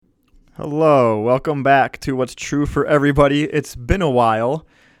Hello, welcome back to What's True for Everybody. It's been a while,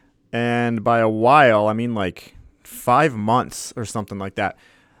 and by a while, I mean like 5 months or something like that.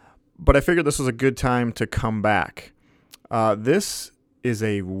 But I figured this was a good time to come back. This is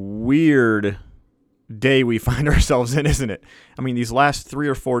a weird day we find ourselves in, isn't it? I mean, these last 3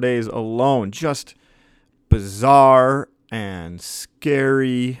 or 4 days alone, just bizarre and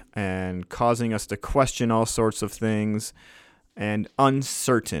scary and causing us to question all sorts of things and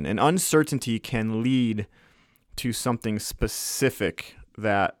uncertain. And uncertainty can lead to something specific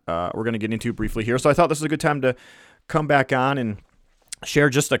that we're going to get into briefly here. So I thought this was a good time to come back on and share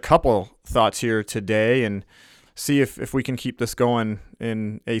just a couple thoughts here today and see if we can keep this going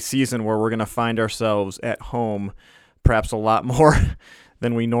in a season where we're going to find ourselves at home perhaps a lot more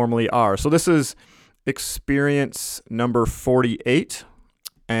than we normally are. So this is experience number 48,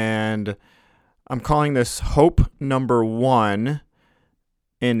 and I'm calling this Hope Number 1,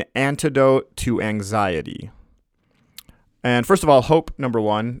 an antidote to anxiety. And first of all, hope number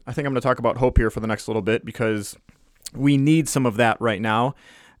 1, I think I'm going to talk about hope here for the next little bit because we need some of that right now.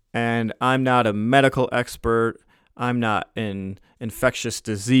 And I'm not a medical expert. I'm not an infectious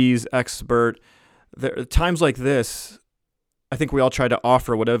disease expert. There are times like this, I think we all try to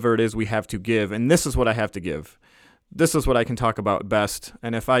offer whatever it is we have to give. And this is what I have to give. This is what I can talk about best.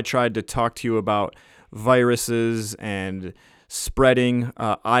 And if I tried to talk to you about viruses and spreading,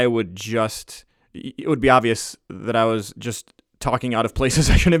 it would be obvious that I was just talking out of places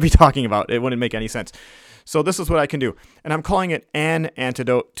I shouldn't be talking about. It wouldn't make any sense. So this is what I can do. And I'm calling it an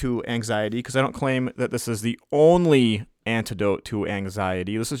antidote to anxiety because I don't claim that this is the only antidote to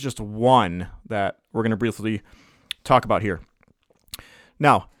anxiety. This is just one that we're going to briefly talk about here.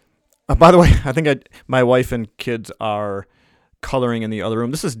 Now, by the way, I think my wife and kids are coloring in the other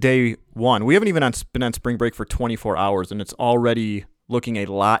room. This is day 1. We haven't even been on spring break for 24 hours, and it's already looking a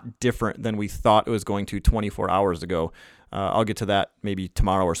lot different than we thought it was going to 24 hours ago. I'll get to that maybe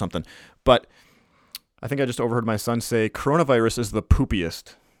tomorrow or something. But I think I just overheard my son say, coronavirus is the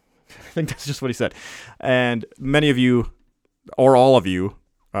poopiest. I think that's just what he said. And many of you, or all of you,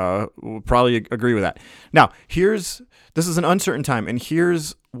 will probably agree with that. Now, this is an uncertain time, and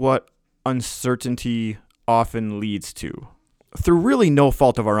here's what uncertainty often leads to, through really no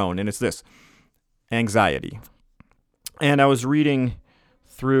fault of our own, and it's this: anxiety. And I was reading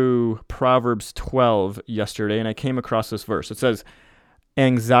through Proverbs 12 yesterday, and I came across this verse. It says,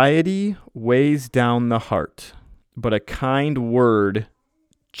 anxiety weighs down the heart, but a kind word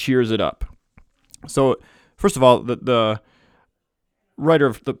cheers it up. So, first of all, the writer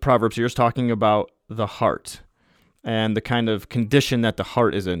of the Proverbs here is talking about the heart and the kind of condition that the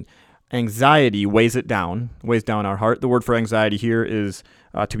heart is in. Anxiety weighs down our heart. The word for anxiety here is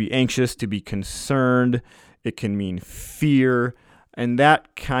to be anxious, to be concerned. It can mean fear. And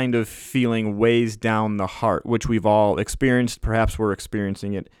that kind of feeling weighs down the heart, which we've all experienced. Perhaps we're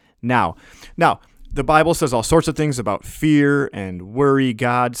experiencing it now. Now, the Bible says all sorts of things about fear and worry.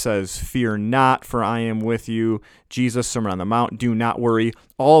 God says, fear not, for I am with you. Jesus, Sermon on the Mount, do not worry.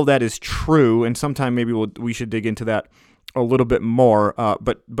 All of that is true, and sometime maybe we should dig into that a little bit more,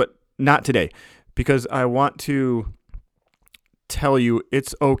 but not today, because I want to tell you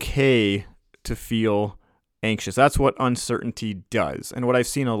it's okay to feel anxious. That's what uncertainty does. And what I've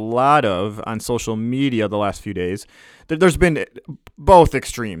seen a lot of on social media the last few days, there's been both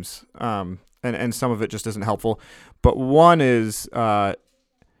extremes, and some of it just isn't helpful. But one is,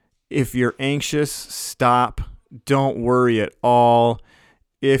 if you're anxious, stop. Don't worry at all.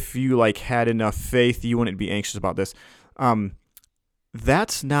 If you had enough faith, you wouldn't be anxious about this.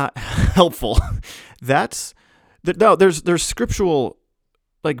 That's not helpful. There's scriptural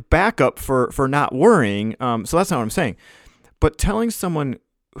backup for not worrying. So that's not what I'm saying. But telling someone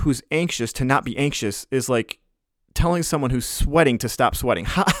who's anxious to not be anxious is like telling someone who's sweating to stop sweating.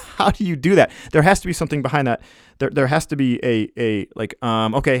 How do you do that? There has to be something behind that. There has to be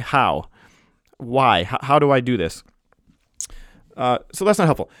okay, how? Why? How do I do this? So that's not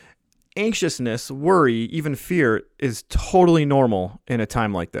helpful. Anxiousness, worry, even fear is totally normal in a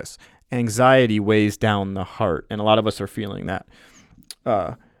time like this. Anxiety weighs down the heart, and a lot of us are feeling that.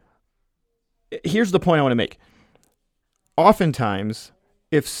 Here's the point I want to make. Oftentimes,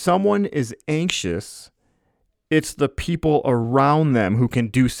 if someone is anxious, it's the people around them who can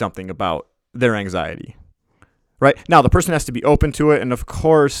do something about their anxiety, right? Now, the person has to be open to it, and of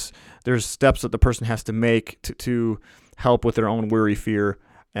course, there's steps that the person has to make to help with their own worry, fear,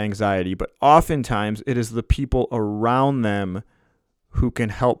 anxiety. But oftentimes, it is the people around them who can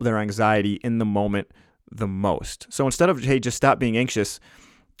help their anxiety in the moment the most. So instead of, hey, just stop being anxious,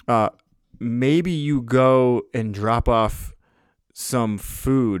 maybe you go and drop off some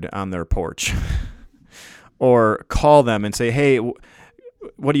food on their porch or call them and say, hey,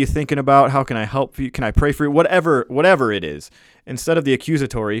 what are you thinking about? How can I help you? Can I pray for you? Whatever it is. Instead of the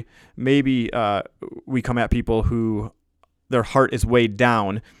accusatory, maybe we come at people who their heart is weighed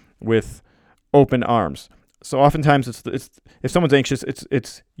down with open arms. So oftentimes it's if someone's anxious,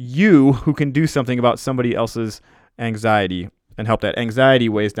 it's you who can do something about somebody else's anxiety and help that. Anxiety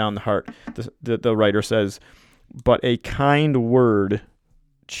weighs down the heart. The writer says, but a kind word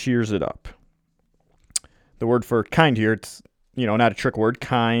cheers it up. The word for kind here, it's not a trick word.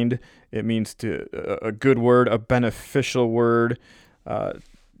 Kind, it means a good word, a beneficial word.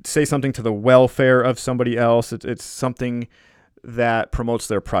 Say something to the welfare of somebody else. It's something that promotes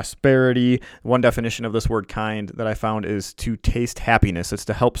their prosperity. One definition of this word kind that I found is to taste happiness. It's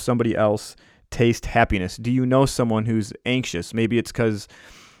to help somebody else taste happiness. Do you know someone who's anxious? Maybe it's because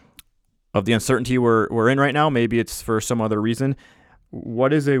of the uncertainty we're in right now. Maybe it's for some other reason.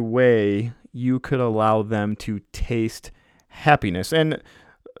 What is a way you could allow them to taste happiness? And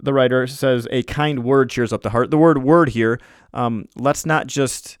the writer says a kind word cheers up the heart. The word here, let's not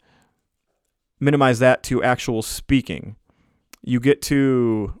just minimize that to actual speaking. You get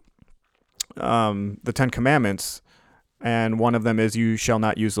to the Ten Commandments, and one of them is you shall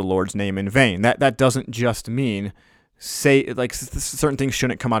not use the Lord's name in vain. That doesn't just mean say, like, certain things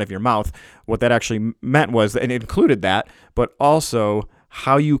shouldn't come out of your mouth. What that actually meant was, and it included that, but also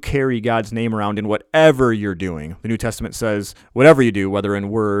how you carry God's name around in whatever you're doing. The New Testament says, whatever you do, whether in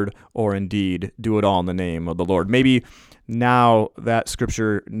word or in deed, do it all in the name of the Lord. Maybe now that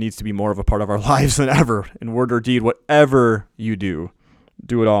scripture needs to be more of a part of our lives than ever. In word or deed, whatever you do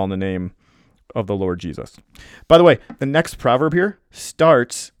it all in the name of the Lord Jesus. By the way, the next proverb here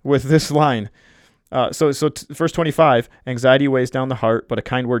starts with this line. Verse 25, anxiety weighs down the heart, but a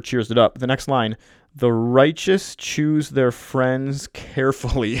kind word cheers it up. The next line, the righteous choose their friends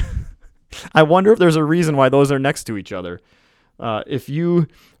carefully. I wonder if there's a reason why those are next to each other. If you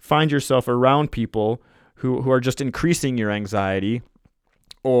find yourself around people who are just increasing your anxiety,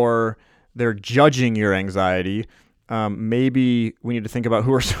 or they're judging your anxiety, maybe we need to think about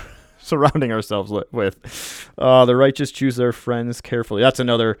who we're surrounding ourselves with. The righteous choose their friends carefully. That's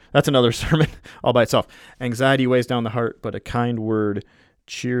another sermon all by itself. Anxiety weighs down the heart, but a kind word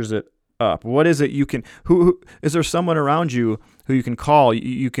cheers it up. What is it you can, who is there someone around you who you can call?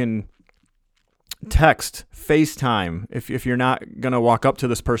 You can text, FaceTime. If you're not going to walk up to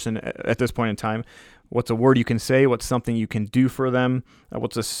this person at this point in time, what's a word you can say? What's something you can do for them?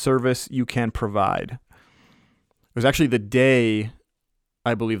 What's a service you can provide? It was actually the day,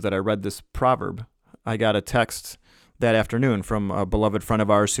 I believe, that I read this proverb. I got a text that afternoon from a beloved friend of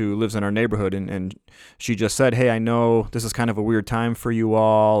ours who lives in our neighborhood, and she just said, hey, I know this is kind of a weird time for you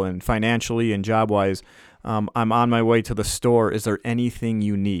all, and financially and job-wise. I'm on my way to the store. Is there anything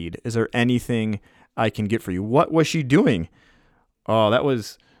you need? Is there anything I can get for you? What was she doing?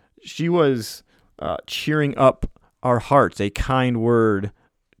 She was cheering up our hearts. A kind word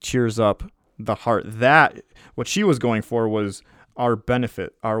cheers up the heart. What she was going for was our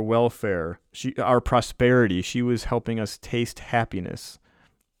benefit, our welfare, our prosperity. She was helping us taste happiness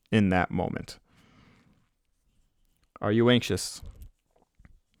in that moment. Are you anxious?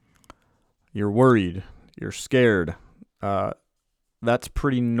 You're worried. You're scared. That's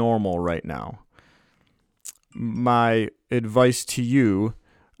pretty normal right now. My advice to you,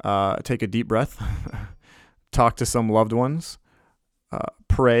 take a deep breath, talk to some loved ones,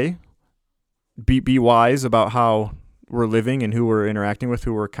 pray, be wise about how we're living and who we're interacting with,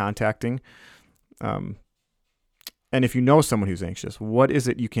 who we're contacting. And if you know someone who's anxious, what is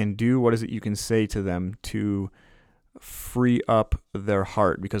it you can do? What is it you can say to them to free up their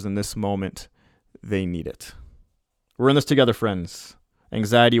heart? Because in this moment, they need it. We're in this together, friends.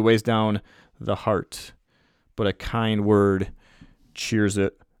 Anxiety weighs down the heart, but a kind word cheers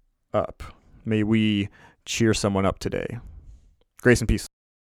it up. May we cheer someone up today. Grace and peace.